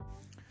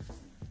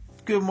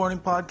Good morning,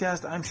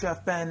 podcast. I'm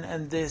Chef Ben,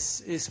 and this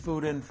is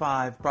Food in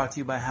 5, brought to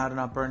you by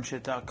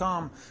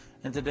howtonotburnshit.com.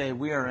 And today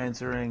we are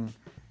answering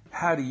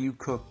how do you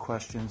cook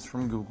questions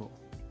from Google.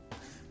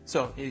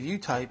 So if you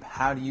type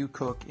how do you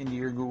cook into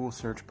your Google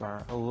search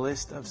bar, a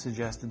list of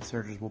suggested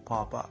searches will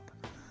pop up.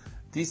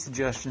 These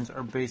suggestions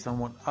are based on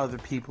what other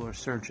people are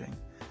searching.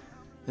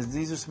 As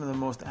these are some of the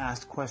most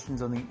asked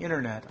questions on the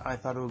internet, I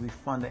thought it would be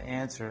fun to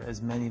answer as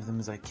many of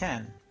them as I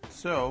can.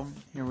 So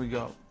here we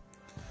go.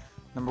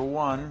 Number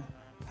 1.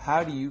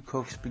 How do you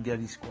cook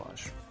spaghetti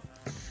squash?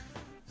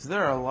 So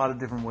there are a lot of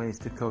different ways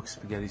to cook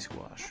spaghetti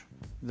squash.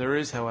 There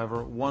is,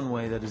 however, one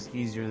way that is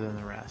easier than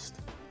the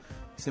rest.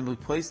 Simply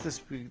place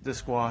the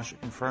squash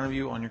in front of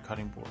you on your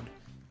cutting board.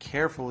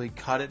 Carefully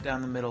cut it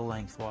down the middle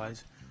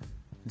lengthwise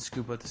and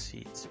scoop out the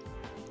seeds.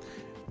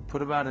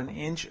 Put about an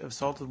inch of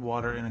salted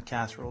water in a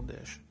casserole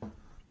dish.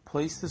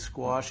 Place the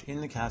squash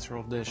in the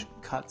casserole dish,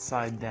 cut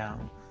side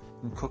down,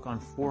 and cook on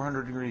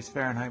 400 degrees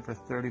Fahrenheit for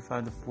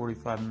 35 to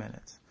 45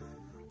 minutes.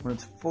 When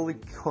it's fully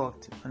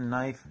cooked, a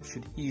knife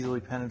should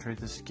easily penetrate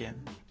the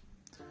skin.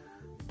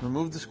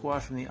 Remove the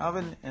squash from the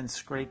oven and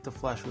scrape the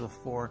flesh with a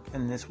fork,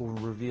 and this will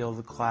reveal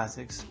the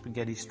classic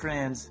spaghetti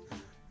strands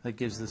that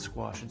gives the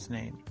squash its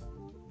name.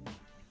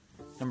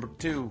 Number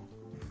 2,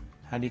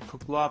 how do you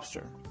cook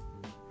lobster?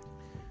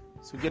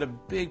 So get a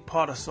big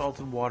pot of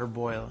salted water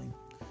boiling.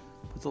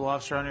 Put the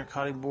lobster on your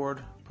cutting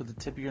board, put the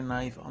tip of your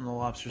knife on the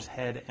lobster's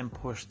head, and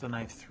push the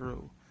knife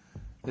through.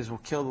 This will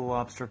kill the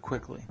lobster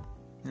quickly.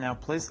 Now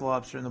place the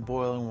lobster in the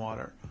boiling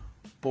water.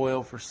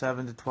 Boil for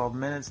 7 to 12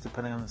 minutes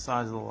depending on the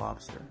size of the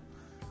lobster.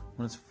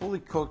 When it's fully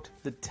cooked,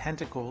 the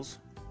tentacles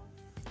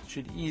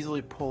should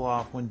easily pull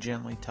off when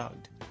gently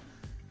tugged.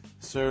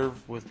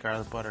 Serve with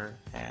garlic butter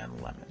and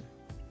lemon.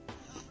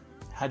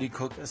 How do you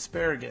cook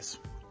asparagus?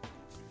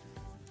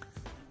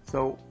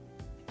 So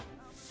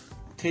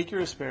take your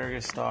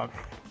asparagus stalk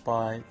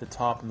by the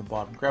top and the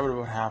bottom. Grab it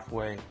about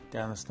halfway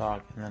down the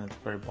stalk and then at the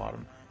very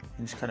bottom.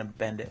 And just kind of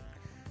bend it.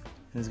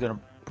 And it's going to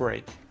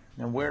break.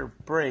 Now where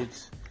it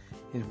breaks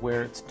is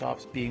where it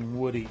stops being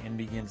woody and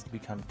begins to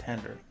become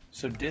tender.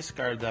 So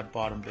discard that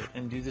bottom bit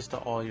and do this to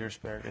all your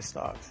asparagus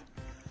stalks.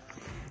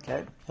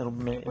 Okay? It'll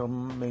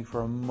make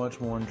for a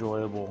much more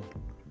enjoyable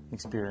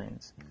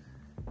experience.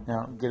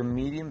 Now get a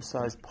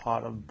medium-sized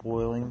pot of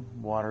boiling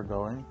water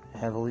going,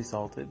 heavily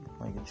salted,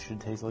 like it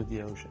should taste like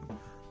the ocean.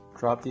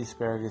 Drop the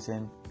asparagus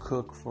in,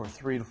 cook for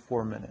 3 to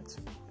 4 minutes.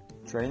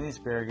 Drain the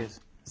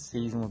asparagus,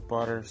 season with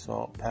butter,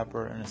 salt,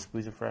 pepper, and a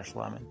squeeze of fresh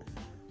lemon.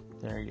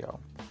 There you go.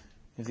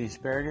 If the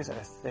asparagus are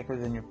thicker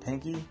than your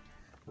pinky,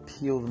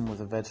 peel them with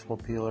a vegetable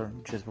peeler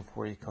just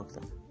before you cook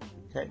them.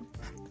 Okay?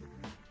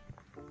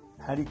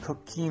 How do you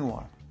cook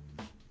quinoa?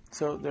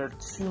 So there are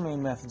 2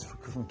 main methods for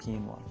cooking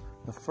quinoa.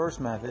 The first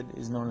method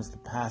is known as the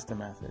pasta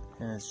method,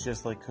 and it's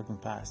just like cooking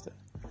pasta.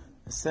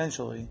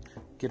 Essentially,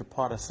 get a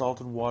pot of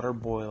salted water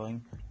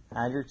boiling,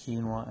 add your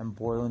quinoa, and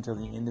boil until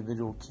the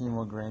individual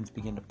quinoa grains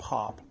begin to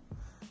pop.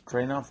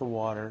 Drain off the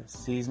water,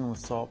 season with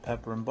salt,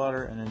 pepper, and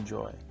butter, and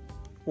enjoy.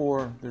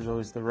 Or there's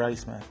always the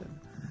rice method.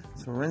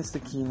 So rinse the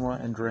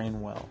quinoa and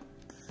drain well.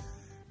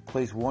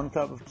 Place 1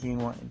 cup of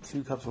quinoa in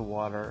 2 cups of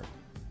water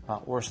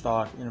or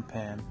stock in a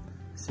pan.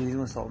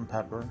 Season with salt and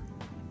pepper.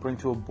 Bring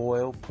to a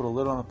boil, put a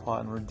lid on the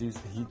pot, and reduce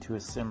the heat to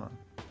a simmer.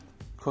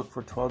 Cook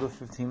for 12 to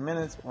 15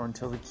 minutes or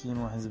until the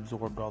quinoa has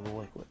absorbed all the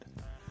liquid.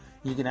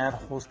 You can add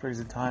whole sprigs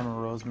of thyme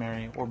or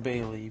rosemary or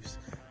bay leaves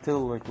to the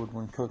liquid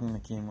when cooking the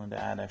quinoa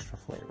to add extra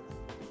flavor.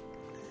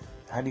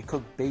 How do you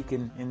cook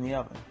bacon in the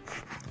oven?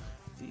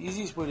 The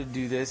easiest way to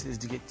do this is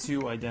to get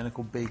 2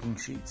 identical baking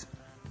sheets.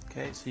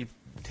 Okay, so you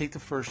take the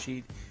first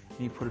sheet and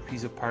you put a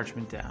piece of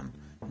parchment down,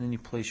 and then you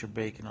place your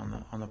bacon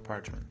on the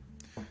parchment.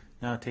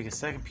 Now take a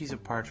second piece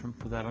of parchment,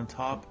 put that on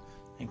top,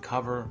 and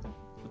cover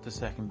with the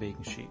second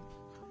baking sheet.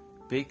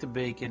 Bake the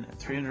bacon at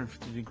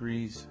 350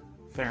 degrees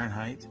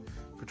Fahrenheit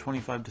for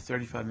 25 to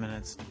 35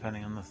 minutes,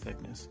 depending on the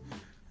thickness.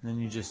 And then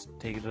you just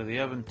take it out of the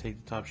oven,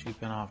 take the top sheet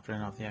pan off, drain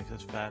off the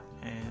excess fat,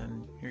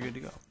 and you're good to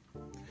go.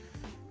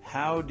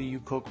 How do you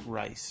cook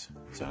rice?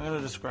 So I'm going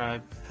to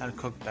describe how to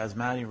cook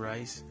basmati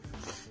rice,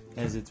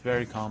 as it's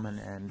very common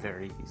and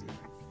very easy.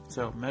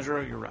 So measure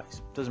out your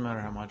rice. Doesn't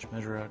matter how much,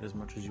 measure out as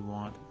much as you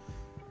want.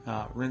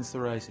 Rinse the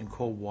rice in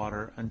cold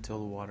water until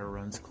the water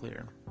runs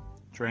clear.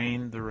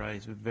 Drain the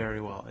rice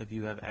very well. If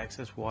you have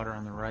excess water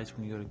on the rice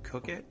when you go to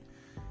cook it,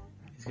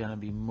 it's going to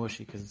be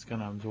mushy because it's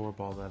going to absorb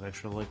all that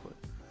extra liquid.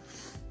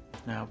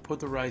 Now put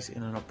the rice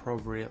in an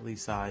appropriately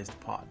sized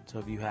pot. So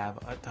if you have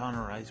a ton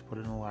of rice, put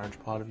it in a large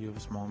pot. If you have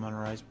a small amount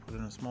of rice, put it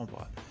in a small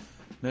pot.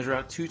 Measure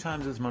out 2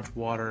 times as much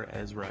water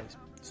as rice.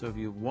 So if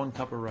you have 1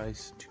 cup of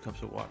rice, 2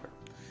 cups of water.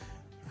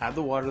 Add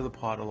the water to the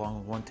pot along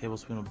with 1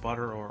 tablespoon of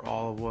butter or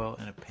olive oil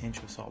and a pinch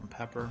of salt and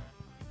pepper.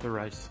 The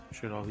rice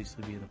should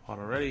obviously be in the pot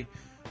already.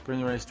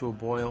 Bring the rice to a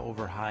boil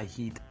over high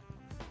heat.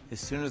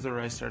 As soon as the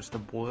rice starts to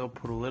boil,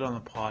 put a lid on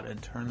the pot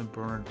and turn the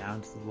burner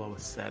down to the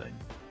lowest setting.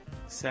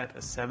 Set a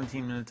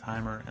 17-minute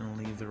timer and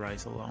leave the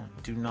rice alone.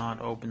 Do not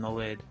open the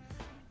lid.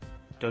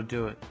 Don't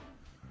do it.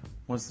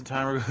 Once the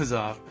timer goes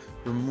off,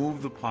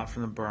 remove the pot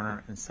from the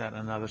burner and set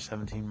another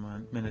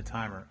 17-minute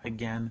timer.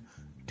 Again,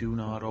 do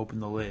not open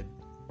the lid.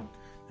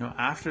 Now,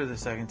 after the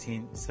second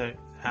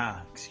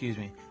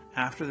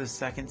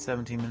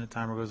 17-minute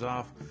timer goes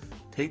off,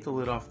 take the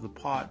lid off of the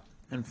pot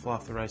and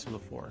fluff the rice with a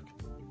fork.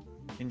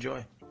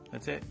 Enjoy.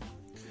 That's it.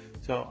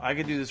 So I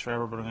could do this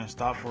forever, but I'm going to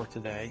stop for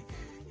today.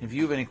 If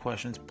you have any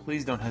questions,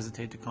 please don't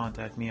hesitate to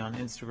contact me on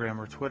Instagram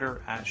or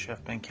Twitter at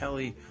Chef Ben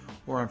Kelly,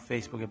 or on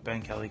Facebook at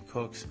Ben Kelly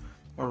Cooks,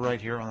 or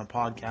right here on the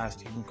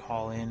podcast. You can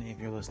call in if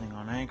you're listening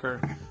on Anchor.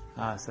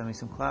 Send me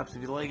some claps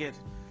if you like it.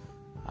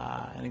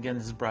 And again,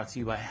 this is brought to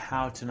you by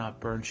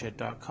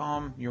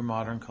howtonotburnshit.com, your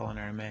modern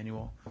culinary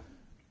manual.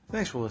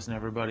 Thanks for listening,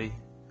 everybody.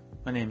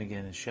 My name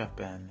again is Chef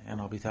Ben, and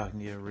I'll be talking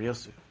to you real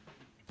soon.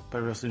 By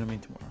real soon, I mean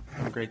tomorrow.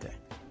 Have a great day.